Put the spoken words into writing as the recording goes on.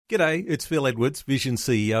G'day, it's Phil Edwards, Vision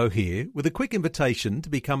CEO here, with a quick invitation to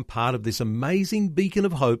become part of this amazing beacon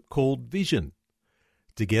of hope called Vision.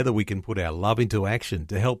 Together we can put our love into action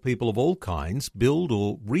to help people of all kinds build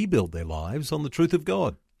or rebuild their lives on the truth of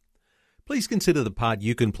God. Please consider the part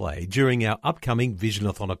you can play during our upcoming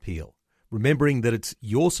Visionathon appeal, remembering that it's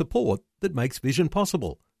your support that makes Vision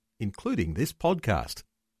possible, including this podcast.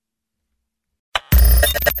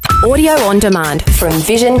 Audio on demand from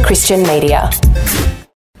Vision Christian Media.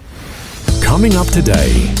 Coming up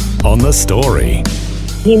today on The Story.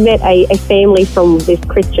 He met a family from this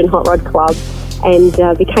Christian hot rod club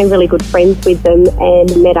and became really good friends with them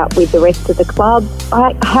and met up with the rest of the club.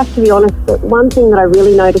 I have to be honest, that one thing that I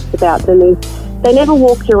really noticed about them is they never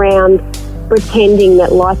walked around pretending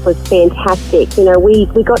that life was fantastic. You know, we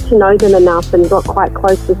got to know them enough and got quite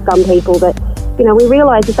close with some people that, you know, we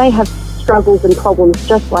realised that they have struggles and problems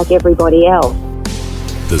just like everybody else.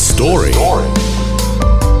 The Story.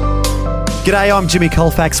 G'day, I'm Jimmy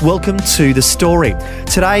Colfax. Welcome to The Story.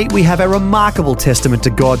 Today we have a remarkable testament to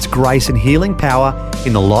God's grace and healing power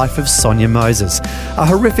in the life of Sonia Mozes. A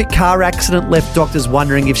horrific car accident left doctors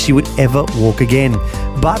wondering if she would ever walk again.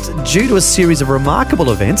 But due to a series of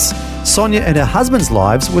remarkable events, Sonia and her husband's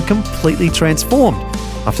lives were completely transformed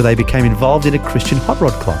after they became involved in a Christian hot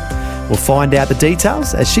rod club. We'll find out the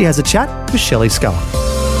details as she has a chat with Shelley Sculler.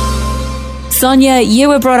 Sonia, you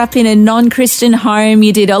were brought up in a non-Christian home.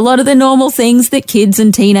 You did a lot of the normal things that kids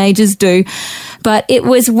and teenagers do. But it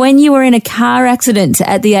was when you were in a car accident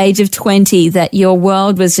at the age of 20 that your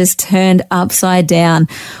world was just turned upside down.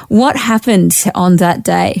 What happened on that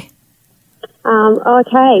day?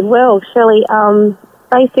 Okay, well, Shelley,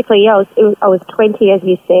 basically, I was 20, as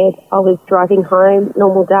you said. I was driving home,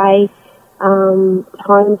 normal day, home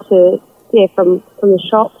from the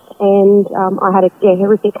shops. And I had a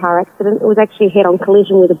horrific car accident. It was actually a head-on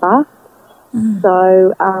collision with a bus.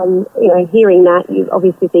 So, hearing that, you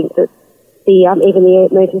obviously think that even the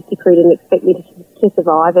emergency crew didn't expect me to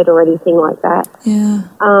survive it or anything like that. Yeah.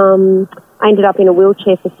 I ended up in a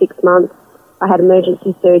wheelchair for 6 months. I had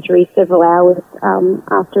emergency surgery several hours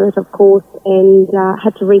after it, of course, and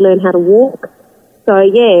had to relearn how to walk. So,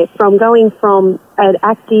 from going from an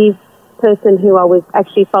active person who I was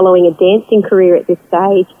actually following a dancing career at this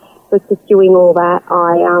stage, was pursuing all that,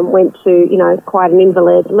 I went to, quite an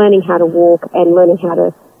invalid, learning how to walk and learning how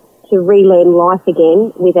to relearn life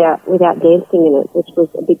again without dancing in it, which was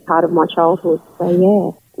a big part of my childhood. So,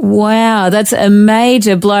 yeah. Wow, that's a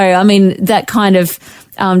major blow. I mean, that kind of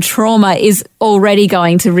trauma is already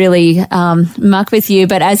going to really muck with you.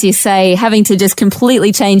 But as you say, having to just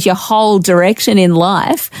completely change your whole direction in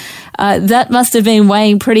life, that must have been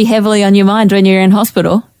weighing pretty heavily on your mind when you were in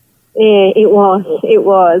hospital. Yeah, it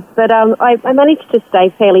was. But I managed to stay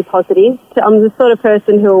fairly positive. I'm the sort of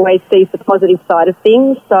person who always sees the positive side of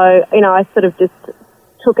things. So, I sort of just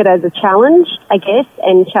took it as a challenge, I guess,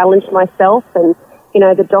 and challenged myself. And,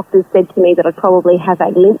 the doctors said to me that I'd probably have a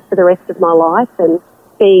limp for the rest of my life. And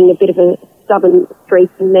being a bit of a stubborn streak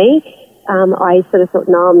in me, I sort of thought,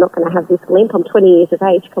 no, I'm not going to have this limp. I'm 20 years of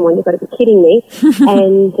age. Come on, you've got to be kidding me.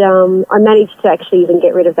 And I managed to actually even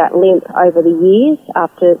get rid of that limp over the years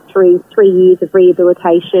after three years of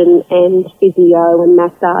rehabilitation and physio and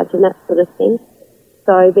massage and that sort of thing.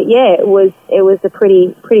 So, but yeah, it was a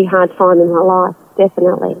pretty hard time in my life,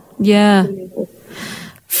 definitely. Yeah.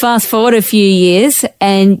 Fast forward a few years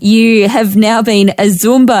and you have now been a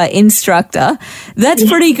Zumba instructor. That's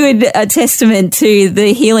pretty good a testament to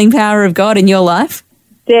the healing power of God in your life.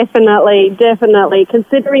 Definitely.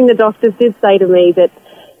 Considering the doctors did say to me that,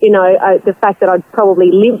 the fact that I'd probably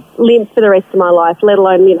limp for the rest of my life, let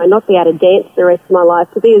alone, not be able to dance for the rest of my life,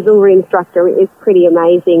 to be a Zumba instructor is pretty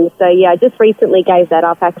amazing. So, yeah, I just recently gave that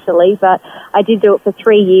up, actually, but I did do it for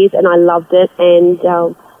 3 years and I loved it,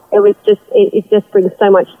 and it just brings so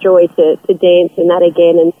much joy to dance and that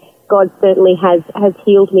again, and God certainly has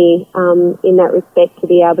healed me in that respect to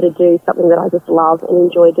be able to do something that I just love and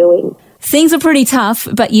enjoy doing. Things are pretty tough,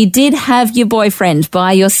 but you did have your boyfriend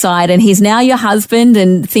by your side and he's now your husband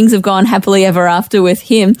and things have gone happily ever after with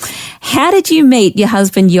him. How did you meet your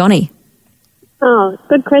husband, Yoni? Oh,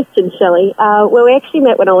 good question, Shelley. Well, we actually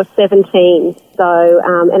met when I was 17,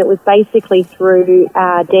 and it was basically through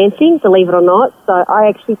dancing, believe it or not. So I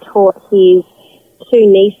actually taught his 2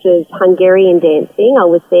 nieces Hungarian dancing. I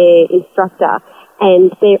was their instructor,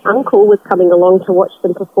 and their uncle was coming along to watch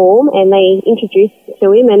them perform, and they introduced me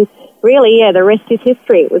to him, and really, the rest is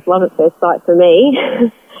history. It was love at first sight for me.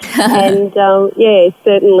 And,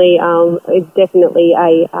 certainly it's definitely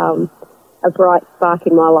a bright spark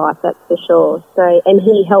in my life, that's for sure. So, and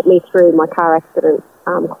he helped me through my car accident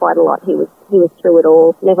quite a lot. He was through it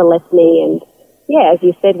all, never left me, and as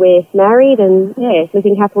you said, we're married and,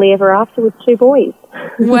 living happily ever after with 2 boys.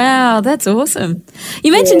 Wow, that's awesome.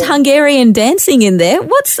 You mentioned Hungarian dancing in there.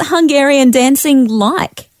 What's Hungarian dancing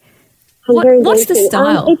like? What's the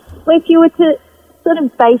style? If you were to sort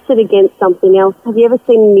of base it against something else, have you ever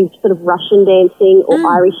seen any sort of Russian dancing or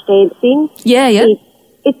Irish dancing? Yeah.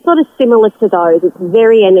 It's sort of similar to those. It's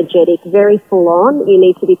very energetic, very full on. You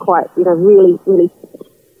need to be quite, really, really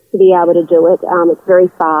to be able to do it. It's very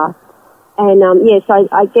fast. And, so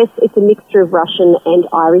I guess it's a mixture of Russian and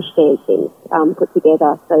Irish dancing put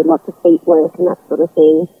together. So lots of feet work and that sort of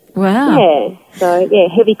thing. Wow. Yeah. So,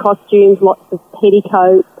 heavy costumes, lots of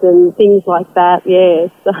petticoats and things like that. Yeah.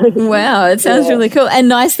 So, wow, it sounds really cool. And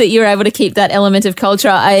nice that you're able to keep that element of culture.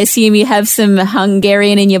 I assume you have some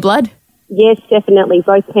Hungarian in your blood? Yes, definitely.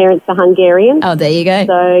 Both parents are Hungarian. Oh, there you go.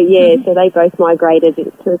 So, so they both migrated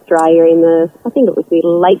to Australia in I think it was the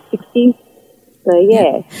late 60s. So,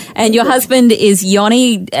 yeah. And your husband is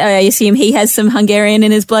Yoni. I assume he has some Hungarian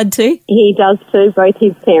in his blood too? He does too. Both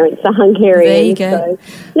his parents are Hungarian. There you go.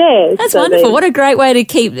 So, That's wonderful. What a great way to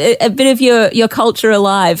keep a bit of your culture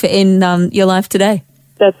alive in your life today.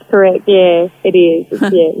 That's correct. Yeah, it is. It's,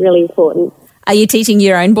 really important. Are you teaching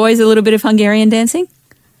your own boys a little bit of Hungarian dancing?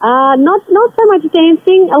 Not so much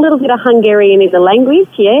dancing. A little bit of Hungarian is a language.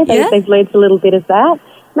 They've learned a little bit of that.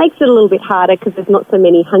 Makes it a little bit harder because there's not so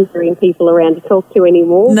many Hungarian people around to talk to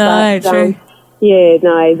anymore. No, true.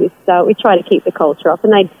 We try to keep the culture up,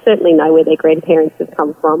 and they certainly know where their grandparents have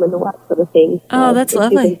come from and all that sort of thing. Oh, that's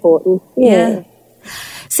lovely. It's important. Yeah.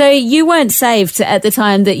 So you weren't saved at the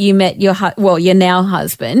time that you met your now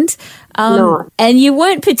husband. No. And you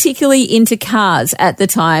weren't particularly into cars at the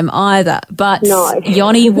time either, but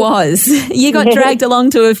Yoni was. You got dragged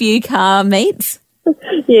along to a few car meets?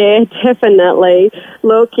 Yeah, definitely.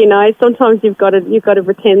 Look, sometimes you've got to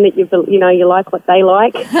pretend that you like what they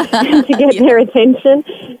like to get their attention.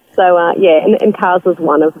 So, and cars was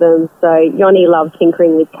one of them. So Yoni loved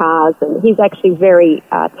tinkering with cars, and he's actually very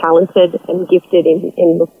talented and gifted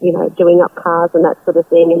in doing up cars and that sort of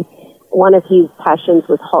thing. And one of his passions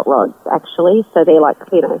was hot rods, actually. So they're like,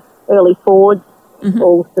 early Fords,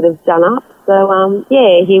 all sort of done up. So,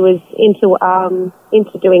 he was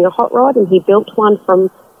into doing a hot rod, and he built one from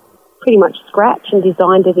pretty much scratch and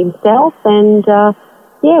designed it himself. And,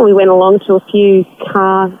 we went along to a few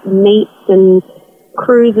car meets and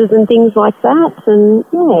cruises and things like that, and,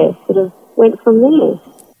 sort of went from there.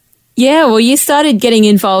 Yeah, well, you started getting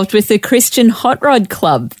involved with the Christian Hot Rod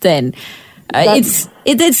Club then.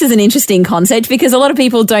 This is an interesting concept because a lot of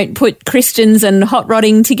people don't put Christians and hot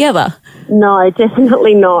rodding together. No,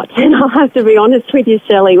 definitely not. And I have to be honest with you,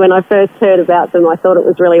 Shelley, when I first heard about them, I thought it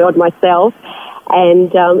was really odd myself.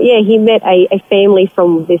 And, he met a family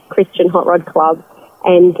from this Christian Hot Rod Club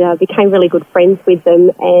and became really good friends with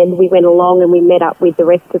them. And we went along and we met up with the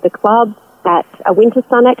rest of the club at a Winter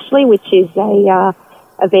Sun, actually, which is a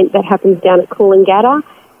event that happens down at Coolangatta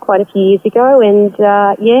quite a few years ago. And,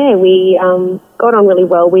 we got on really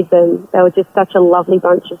well with them. They were just such a lovely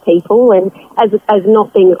bunch of people. And as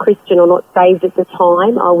not being a Christian or not saved at the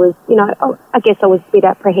time, I was, I guess I was a bit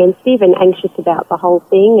apprehensive and anxious about the whole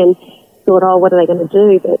thing and thought, what are they going to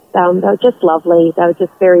do? But they were just lovely. They were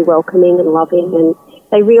just very welcoming and loving. And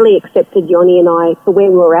they really accepted Yoni and I for where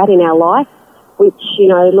we were at in our life, which,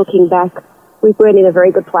 looking back, we weren't in a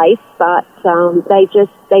very good place, but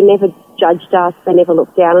they never judged us. They never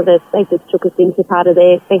looked down at us. They just took us into part of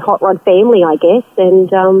their hot rod family, I guess. And,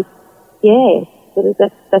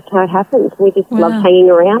 that's how it happened. We just loved hanging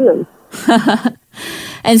around them.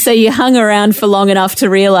 And so you hung around for long enough to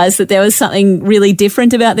realise that there was something really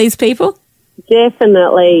different about these people?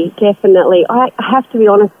 Definitely. I have to be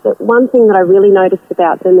honest, that one thing that I really noticed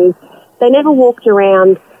about them is they never walked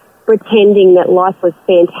around pretending that life was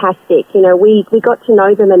fantastic. We got to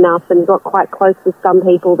know them enough and got quite close with some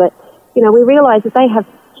people that, we realised that they have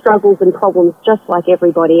struggles and problems just like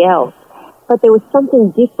everybody else. But there was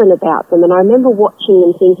something different about them, and I remember watching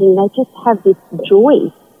them thinking they just have this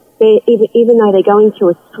joy. Even though they're going through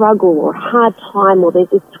a struggle or a hard time or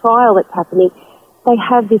there's this trial that's happening, they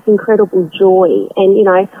have this incredible joy. And,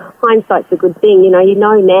 hindsight's a good thing. I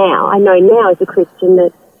know now as a Christian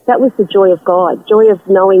that was the joy of God, joy of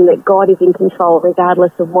knowing that God is in control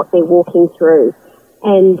regardless of what they're walking through.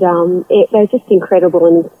 And they're just incredible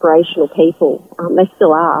and inspirational people. They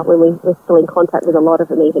still are when we're still in contact with a lot of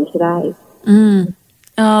them even today. Mm.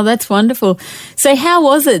 Oh, that's wonderful. So how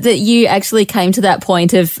was it that you actually came to that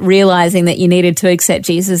point of realising that you needed to accept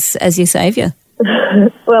Jesus as your saviour?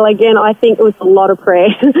 Well, again, I think it was a lot of prayer,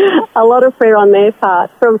 a lot of prayer on their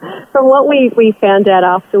part. From what we found out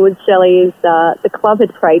afterwards, Shelley, is the club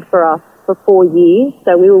had prayed for us for 4 years.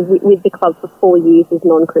 So we were with the club for 4 years as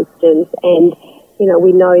non-Christians, and, you know,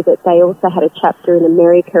 we know that they also had a chapter in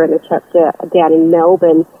America and a chapter down in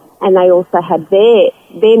Melbourne, and they also had their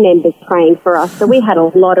members praying for us. So we had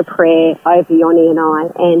a lot of prayer over Yoni and I.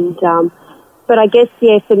 And but I guess,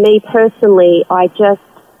 for me personally, I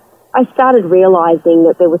started realising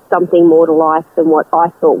that there was something more to life than what I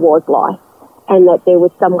thought was life, and that there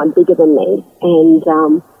was someone bigger than me. And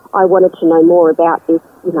I wanted to know more about this,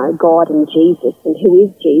 you know, God and Jesus, and who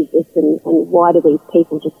is Jesus, and why do these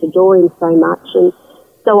people just adore him so much. And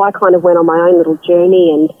so I kind of went on my own little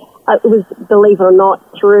journey, and it was, believe it or not,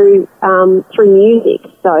 through music.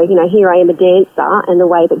 So, you know, here I am, a dancer, and the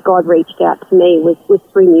way that God reached out to me was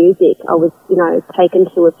through music. I was, you know, taken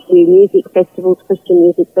to a few music festivals,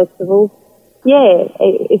 Christian music festivals. Yeah,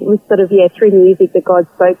 it was sort of, through music that God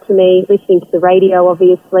spoke to me, listening to the radio,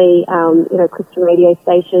 obviously, you know, Christian radio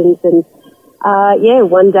stations. And,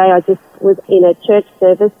 one day I just was in a church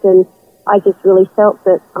service, and I just really felt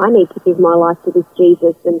that I need to give my life to this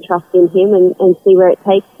Jesus and trust in him and see where it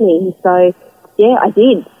takes me. And so, I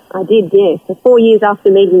did, So 4 years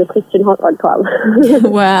after meeting the Christian Hot Rod Club.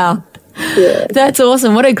 Wow. Yeah. That's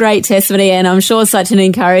awesome. What a great testimony, and I'm sure such an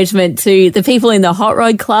encouragement to the people in the Hot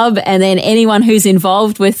Rod Club, and then anyone who's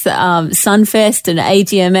involved with Sunfest and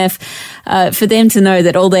AGMF, for them to know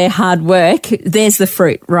that all their hard work, there's the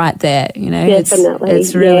fruit right there. You know, definitely.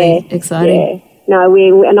 It's really exciting. Yeah. No,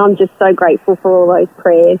 and I'm just so grateful for all those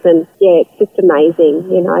prayers, and it's just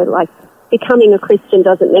amazing. You know, like, becoming a Christian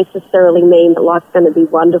doesn't necessarily mean that life's going to be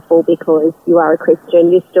wonderful because you are a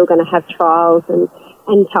Christian. You're still going to have trials and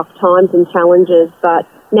tough times and challenges, but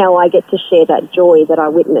now I get to share that joy that I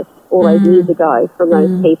witnessed all those years ago from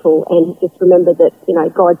those people, and just remember that, you know,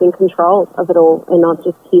 God's in control of it all, and I'm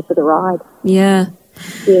just here for the ride. Yeah.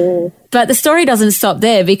 Yeah. But the story doesn't stop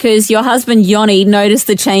there, because your husband, Yoni, noticed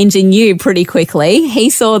the change in you pretty quickly. He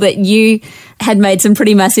saw that you had made some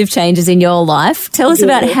pretty massive changes in your life. Tell us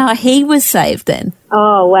about how he was saved then.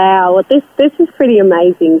 Oh, wow. Well, this is pretty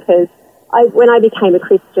amazing, because when I became a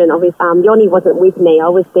Christian, obviously, Yoni wasn't with me. I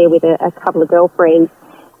was there with a couple of girlfriends,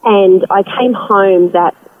 and I came home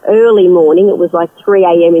that early morning. It was like 3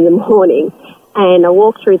 a.m. in the morning, and I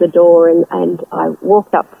walked through the door, and I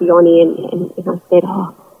walked up to Yoni, and I said,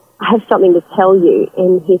 I have something to tell you.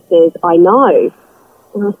 And he says, I know.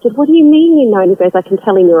 And I said, what do you mean you know? And he goes, I can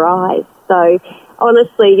tell in your eyes. So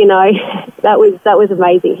honestly, you know, that was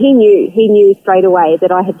amazing. He knew straight away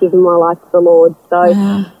that I had given my life to the Lord. So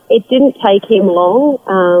it didn't take him long.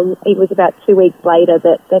 It was about 2 weeks later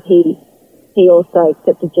that he also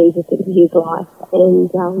accepted Jesus into his life.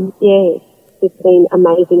 And it's been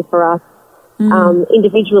amazing for us.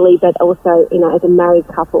 Individually, but also, you know, as a married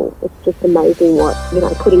couple. It's just amazing what, you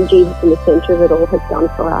know, putting Jesus in the centre of it all has done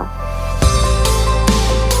for us.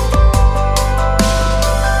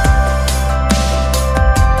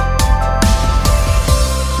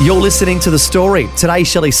 You're listening to The Story. Today,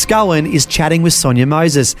 Shelley Scowen is chatting with Sonia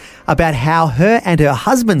Mozes about how her and her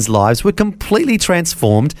husband's lives were completely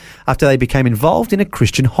transformed after they became involved in a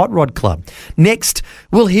Christian hot rod club. Next,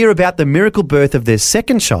 we'll hear about the miracle birth of their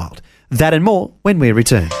second child. That and more when we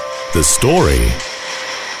return. The Story.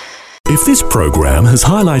 If this program has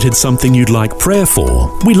highlighted something you'd like prayer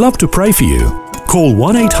for, we'd love to pray for you. Call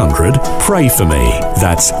 1-800-PRAY-FOR-ME.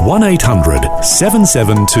 That's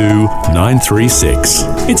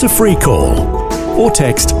 1-800-772-936. It's a free call. Or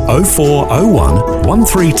text 0401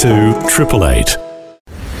 132 888.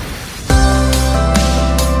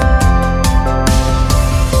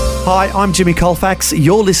 Hi, I'm Jimmy Colfax.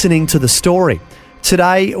 You're listening to The Story.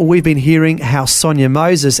 Today, we've been hearing how Sonia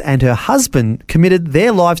Mozes and her husband committed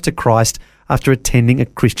their lives to Christ after attending a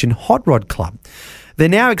Christian hot rod club. They're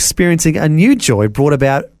now experiencing a new joy brought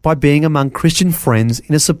about by being among Christian friends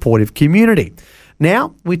in a supportive community.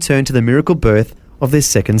 Now, we turn to the miracle birth of their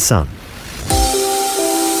second son.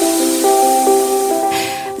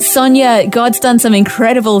 Sonia, God's done some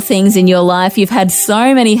incredible things in your life. You've had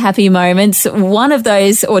so many happy moments. One of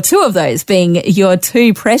those, or two of those, being your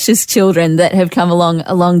two precious children that have come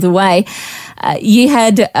along the way. You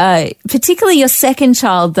had, particularly your second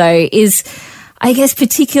child, though, is, I guess,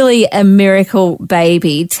 particularly a miracle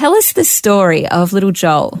baby. Tell us the story of little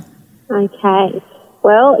Joel. Okay.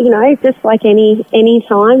 Well, you know, just like any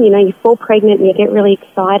time, you know, you fall pregnant and you get really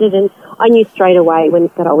excited, and I knew straight away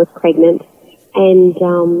that I was pregnant. And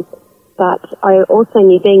but I also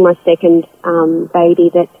knew, being my second baby,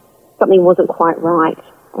 that something wasn't quite right.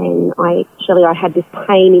 And I had this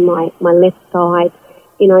pain in my left side,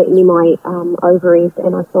 you know, near my ovaries,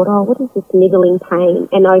 and I thought, what is this niggling pain?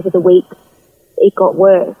 And over the weeks, it got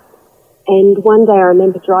worse. And one day I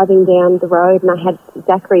remember driving down the road, and I had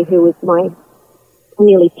Zachary, who was my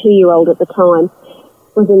nearly 2-year-old at the time,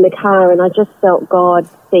 was in the car, and I just felt God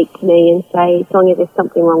speak to me and say, Sonia, there's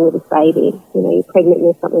something wrong with this baby. You know, you're pregnant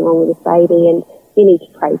and there's something wrong with this baby, and you need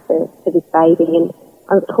to pray for this baby. And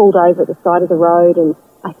I pulled over at the side of the road and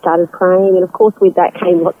I started praying, and of course with that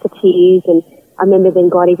came lots of tears. And I remember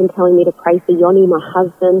then God even telling me to pray for Yoni, my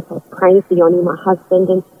husband. So I was praying for Yoni, my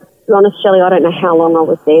husband, and to be honest, Shelley, I don't know how long I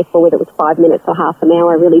was there for, whether it was 5 minutes or half an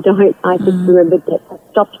hour. I really don't. I just remembered that I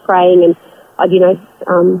stopped praying and I'd,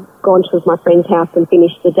 gone to my friend's house and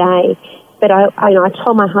finished the day. But I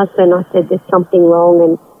told my husband, I said, there's something wrong,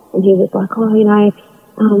 and he was like,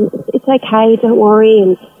 it's okay, don't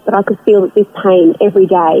worry. But I could feel that this pain every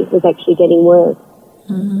day was actually getting worse.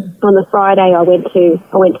 Mm-hmm. On the Friday, I went to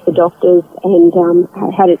the doctors and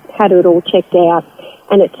had it all checked out,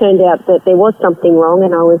 and it turned out that there was something wrong,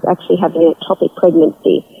 and I was actually having an ectopic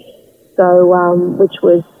pregnancy. So, which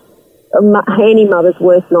was any mother's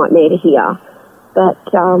worst nightmare to hear. But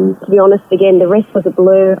to be honest, again, the rest was a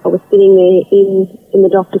blur. I was sitting there in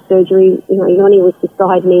the doctor's surgery. Yoni was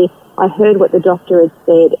beside me. I heard what the doctor had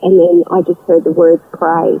said, and then I just heard the words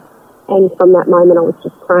pray. And from that moment, I was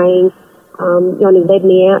just praying. Yoni led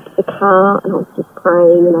me out to the car, and I was just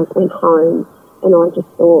praying, and I went home, and I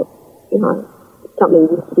just thought, something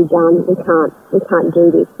needs to be done. We can't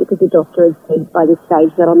do this, because the doctor had said by this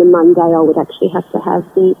stage that on the Monday I would actually have to have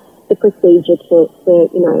the procedure to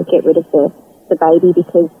get rid of the baby,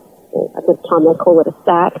 because at the time they call it a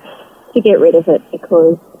sac, to get rid of it,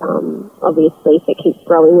 because obviously if it keeps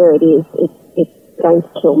growing where it is, it's going to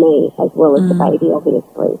kill me as well as the baby,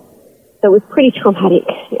 obviously. So it was pretty traumatic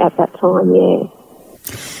at that time, yeah.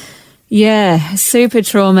 Yeah, super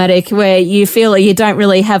traumatic, where you feel like you don't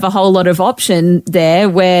really have a whole lot of option there,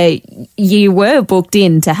 where you were booked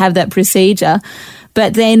in to have that procedure,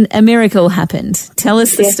 but then a miracle happened. Tell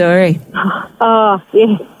us the story. Oh,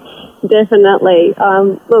 yes. Definitely.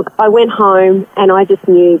 Look, I went home and I just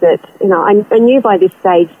knew that, I knew by this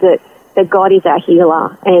stage that God is our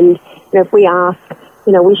healer, and if we ask,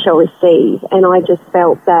 we shall receive. And I just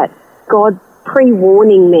felt that God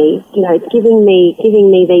pre-warning me, giving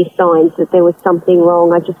me these signs that there was something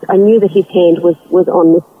wrong. I knew that His hand was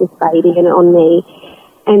on this baby and on me,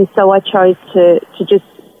 and so I chose to just,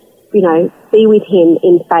 be with Him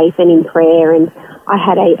in faith and in prayer. And I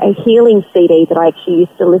had a healing CD that I actually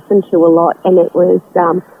used to listen to a lot, and it was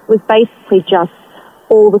basically just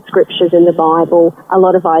all the scriptures in the Bible, a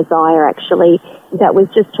lot of Isaiah actually, that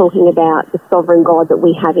was just talking about the sovereign God that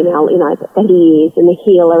we have in our, that He is, and the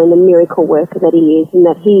healer and the miracle worker that He is, and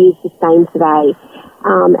that He is the same today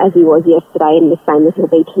as He was yesterday, and the same that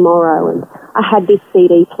He'll be tomorrow. And I had this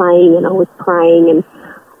CD playing, and I was praying, and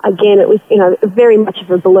again, it was, very much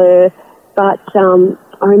of a blur, but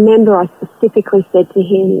I remember I specifically said to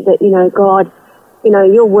Him that, God,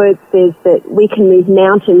 your word says that we can move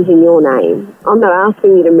mountains in your name. I'm not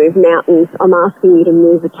asking you to move mountains. I'm asking you to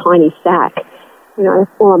move a tiny sack. That's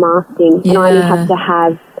all I'm asking. Yeah. And I only have to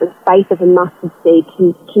have the faith of a mustard seed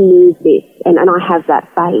to move this. And I have that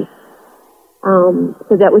faith.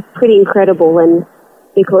 So that was pretty incredible. And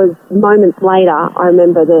because moments later, I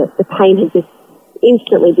remember the pain had just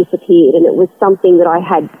instantly disappeared, and it was something that I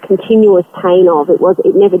had continuous pain of. It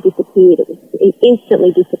never disappeared. It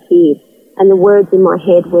instantly disappeared. And the words in my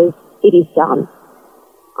head was, it is done.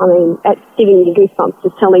 I mean, it's giving me goosebumps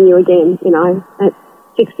just telling you again, that's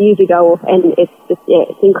 6 years ago, and it's just,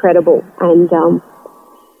 it's incredible. And,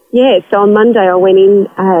 so on Monday I went in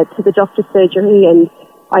to the doctor's surgery, and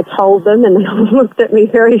I told them, and they all looked at me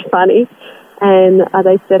very funny. And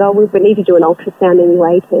they said, we need to do an ultrasound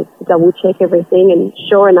anyway to double check everything. And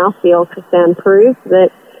sure enough, the ultrasound proved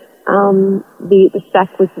that the sac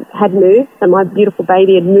had moved, so my beautiful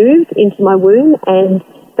baby had moved into my womb, and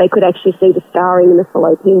they could actually see the scarring in the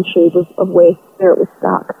fallopian tube of where it was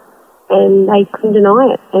stuck. And they couldn't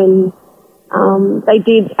deny it. And they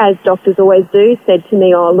did, as doctors always do, said to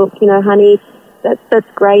me, oh, look, honey, that's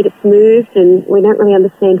great, it's moved, and we don't really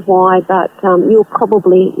understand why, but you'll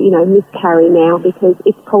probably, miscarry now because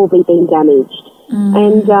it's probably been damaged.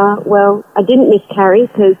 And, I didn't miscarry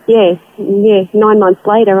because, 9 months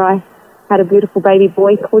later I had a beautiful baby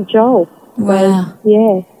boy called Joel. Wow.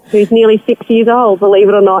 So, who's nearly 6 years old, believe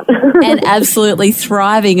it or not. And absolutely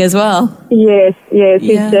thriving as well. Yes,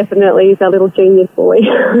 he's our little genius boy.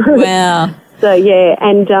 Wow. So,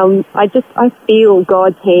 and I feel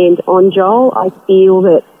God's hand on Joel. I feel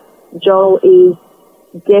that Joel is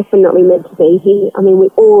definitely meant to be here. I mean, we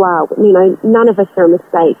all are. None of us are a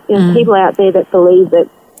mistake. People out there that believe that,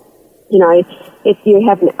 if you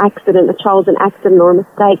have an accident, a child's an accident or a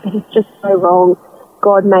mistake, that it's just so wrong.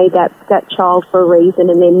 God made that child for a reason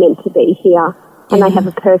and they're meant to be here and they have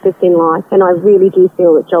a purpose in life. And I really do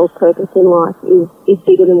feel that Joel's purpose in life is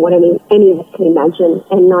bigger than what any of us can imagine.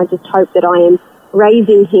 And I just hope that I am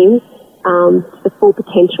raising him to the full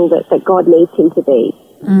potential that God needs him to be.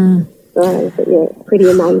 So, it's pretty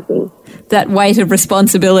amazing. That weight of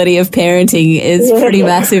responsibility of parenting is pretty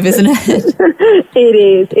massive, isn't it?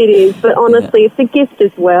 It is. But honestly, it's a gift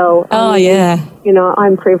as well. You know,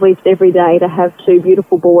 I'm privileged every day to have two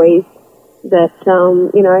beautiful boys that,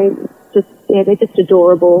 they're just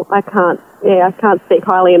adorable. I can't speak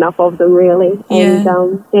highly enough of them, really. And,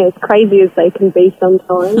 as crazy as they can be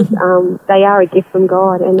sometimes, they are a gift from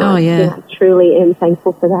God. And I truly am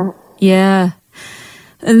thankful for that. Yeah.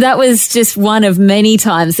 And that was just one of many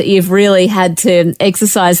times that you've really had to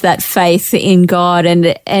exercise that faith in God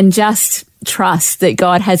and just trust that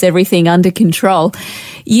God has everything under control.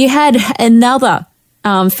 You had another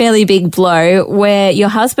fairly big blow where your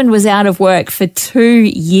husband was out of work for 2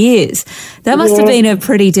 years. That must have been a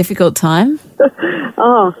pretty difficult time.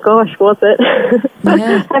 Oh, gosh, was it?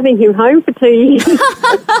 Yeah. Having him home for 2 years.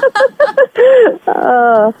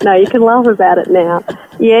 No, you can laugh about it now.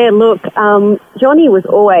 Yeah, look, Johnny was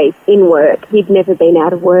always in work. He'd never been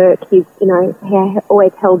out of work. He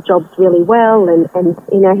always held jobs really well and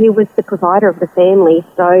he was the provider of the family.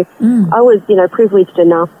 So I was, privileged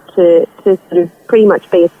enough to sort of pretty much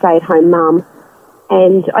be a stay-at-home mum.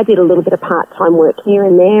 And I did a little bit of part-time work here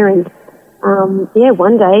and there. And,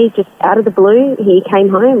 one day, just out of the blue, he came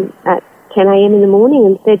home at 10 a.m. in the morning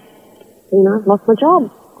and said, I've lost my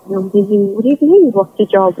job. And I'm thinking, what do you mean you've lost your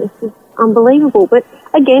job? This is unbelievable. But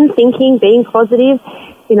again, thinking, being positive,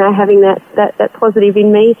 having that positive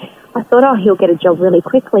in me, I thought, he'll get a job really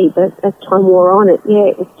quickly. But as time wore on, it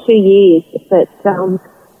was 2 years. But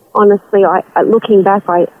honestly, looking back,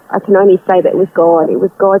 I can only say that it was God. It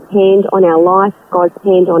was God's hand on our life, God's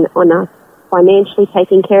hand on us financially,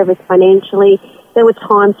 taking care of us financially. There were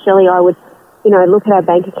times, Shelley, I would, look at our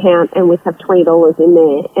bank account and we'd have $20 in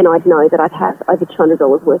there and I'd know that I'd have over $200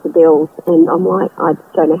 worth of bills and I'm like, I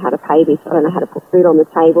don't know how to pay this, I don't know how to put food on the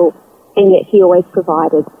table, and yet he always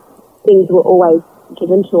provided. Things were always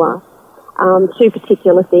given to us. Two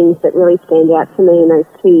particular things that really stand out to me in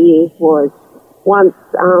those 2 years was once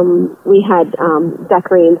we had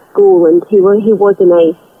Zachary in school and he was in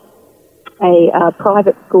a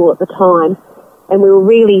private school at the time, and we were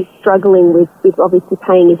really struggling with obviously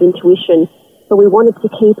paying his tuition. So we wanted to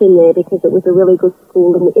keep him there because it was a really good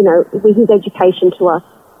school and, his education to us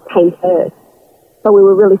came first. So we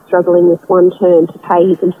were really struggling this one term to pay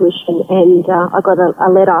his tuition, and I got a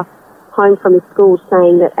letter home from his school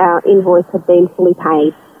saying that our invoice had been fully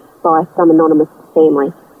paid by some anonymous family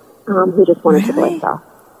who just wanted to bless us.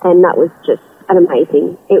 And that was just an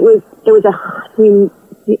amazing. It was a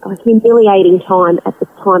humiliating time at the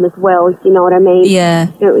time as well, if you know what I mean. Yeah.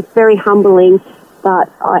 It was very humbling, but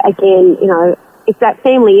if that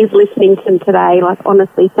family is listening to them today,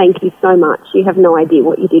 honestly, thank you so much. You have no idea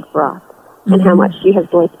what you did for us and how much you have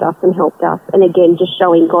blessed us and helped us. And again, just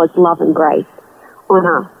showing God's love and grace on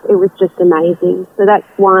us. It was just amazing. So that's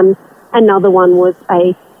one. Another one was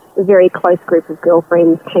a very close group of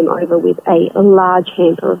girlfriends came over with a large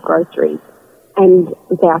hamper of groceries and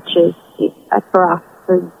vouchers for us,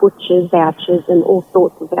 for butchers vouchers and all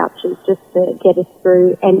sorts of vouchers just to get us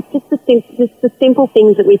through, and just the simple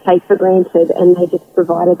things that we take for granted, and they just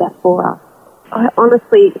provided that for us. I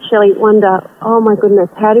honestly, Shelley, wonder, oh my goodness,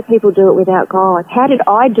 how do people do it without God? How did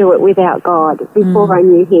I do it without God before I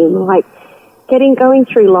knew him? Going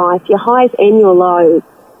through life, your highs and your lows,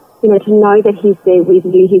 to know that he's there with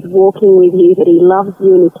you, he's walking with you, that he loves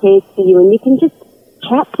you and he cares for you, and you can just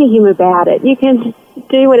chat to him about it. You can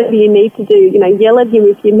do whatever you need to do, yell at him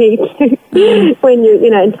if you need to when you're,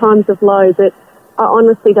 in times of low. But I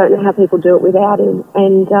honestly don't know how people do it without him.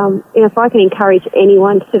 And, if I can encourage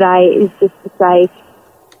anyone today is just to say,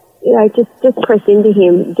 just press into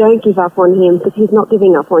him. Don't give up on him because he's not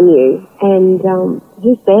giving up on you. And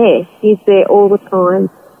he's there. He's there all the time.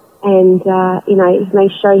 And, he may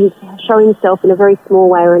show himself in a very small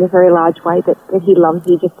way or in a very large way, but that he loves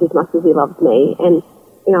you just as much as he loves me. And,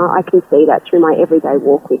 I can see that through my everyday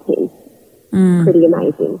walk with him. Pretty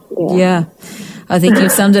amazing. Yeah. I think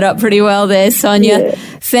you've summed it up pretty well there, Sonia. Yeah.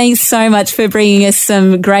 Thanks so much for bringing us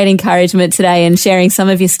some great encouragement today and sharing some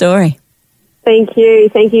of your story. Thank you.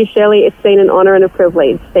 Thank you, Shelley. It's been an honour and a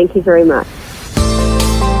privilege. Thank you very much.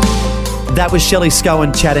 That was Shelley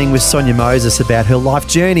Scowen chatting with Sonia Mozes about her life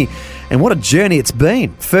journey. And what a journey it's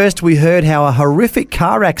been. First, we heard how a horrific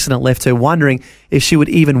car accident left her wondering if she would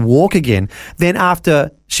even walk again. Then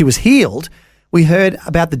after she was healed, we heard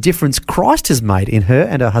about the difference Christ has made in her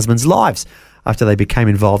and her husband's lives. after they became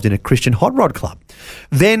involved in a Christian hot rod club.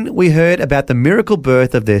 Then we heard about the miracle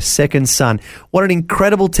birth of their second son. What an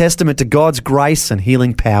incredible testament to God's grace and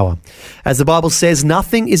healing power. As the Bible says,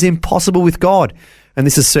 nothing is impossible with God. And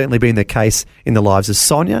this has certainly been the case in the lives of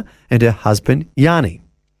Sonia and her husband, Yanni.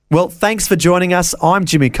 Well, thanks for joining us. I'm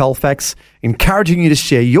Jimmy Colfax, encouraging you to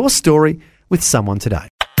share your story with someone today.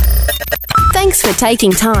 Thanks for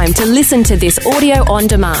taking time to listen to this audio on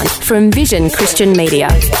demand from Vision Christian Media.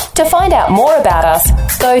 To find out more about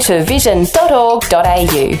us, go to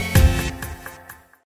vision.org.au.